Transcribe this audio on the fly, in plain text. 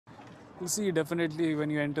You see, definitely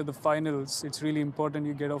when you enter the finals, it's really important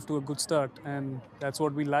you get off to a good start, and that's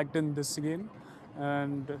what we lacked in this game.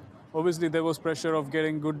 And obviously, there was pressure of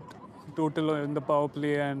getting good total in the power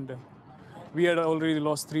play, and we had already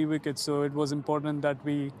lost 3 wickets, so it was important that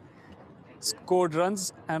we scored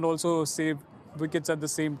runs and also saved wickets at the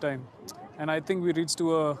same time. And I think we reached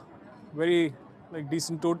to a very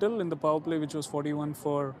decent total in the power play, which was 41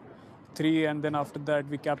 for three, and then after that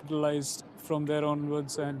we capitalized from there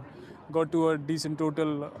onwards and got to a decent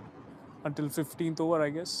total until 15th over, I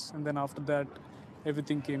guess, and then after that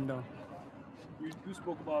everything came down. You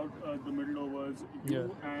spoke about the middle overs. Yeah.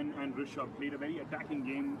 You and Rishabh played a very attacking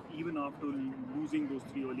game even after losing those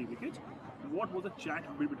three early wickets. What was the chat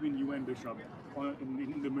between you and Rishabh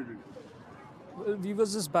in the middle? Well, we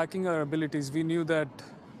was just backing our abilities. We knew that,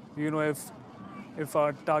 if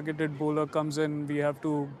our targeted bowler comes in, we have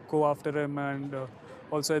to go after him, and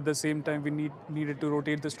also at the same time we needed to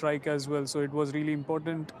rotate the strike as well. So it was really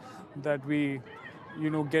important that we,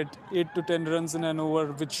 get 8 to 10 runs in an over,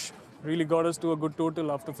 which really got us to a good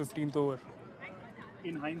total after 15th over.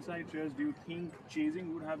 In hindsight, Shreyas, do you think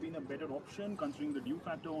chasing would have been a better option considering the dew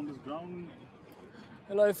factor on this ground?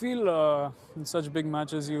 Well, I feel in such big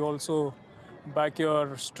matches you also back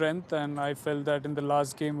your strength, and I felt that in the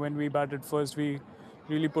last game when we batted first, we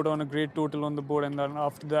really put on a great total on the board, and then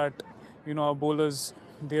after that, our bowlers,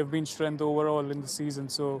 they have been strength overall in the season.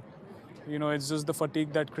 So, it's just the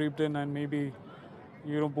fatigue that creeped in, and maybe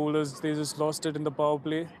bowlers, they just lost it in the power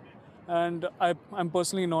play. And I'm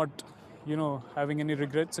personally not, having any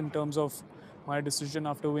regrets in terms of my decision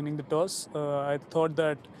after winning the toss. I thought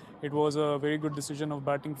that it was a very good decision of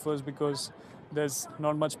batting first because there's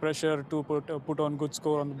not much pressure to put on good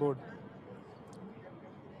score on the board.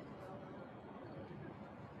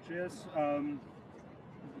 Shreyas,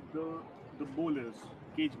 the the bowlers,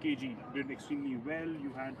 KG did extremely well.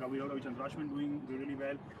 You had Ravi Ravichandran and Rashman doing really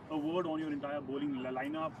well. A word on your entire bowling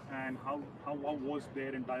lineup and how was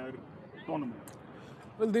their entire tournament?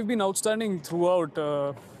 Well, they've been outstanding throughout.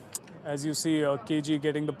 As you see, KG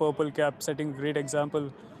getting the purple cap, setting a great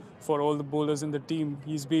example for all the bowlers in the team.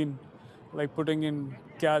 He's been putting in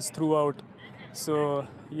gas throughout. So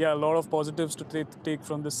yeah, a lot of positives to take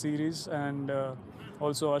from this series, and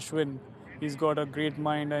also Ashwin. He's got a great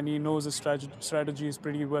mind and he knows the strategies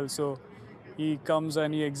pretty well. So he comes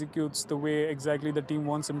and he executes the way exactly the team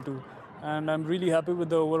wants him to. And I'm really happy with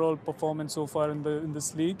the overall performance so far in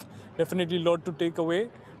this league. Definitely a lot to take away,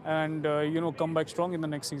 and come back strong in the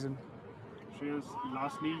next season. Shreyas,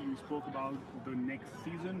 lastly, you spoke about the next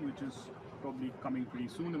season, which is probably coming pretty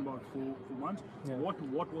soon, in about four months. Yeah.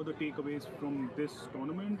 What were the takeaways from this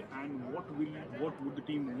tournament, and what would the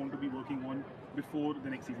team want to be working on before the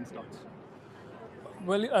next season starts?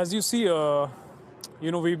 Well, as you see,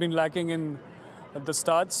 we've been lacking in the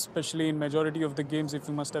starts, especially in majority of the games. If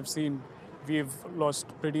you must have seen, we've lost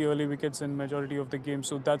pretty early wickets in majority of the games.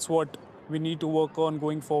 So that's what we need to work on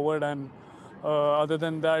going forward. And other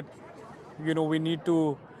than that, we need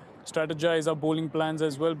to strategize our bowling plans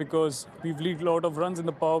as well because we've leaked a lot of runs in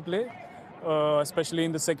the power play, especially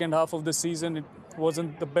in the second half of the season. It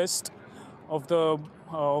wasn't the best of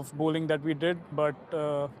bowling that we did, but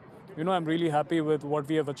I'm really happy with what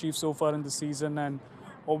we have achieved so far in the season, and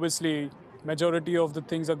obviously majority of the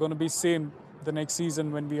things are going to be same the next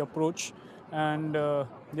season when we approach. And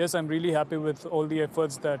yes, I'm really happy with all the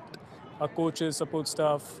efforts that our coaches, support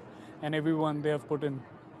staff, and everyone they have put in.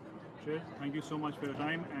 Shreyas, thank you so much for your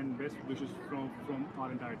time and best wishes from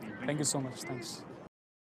our entire team. Thank Thank you. you so much. Thanks.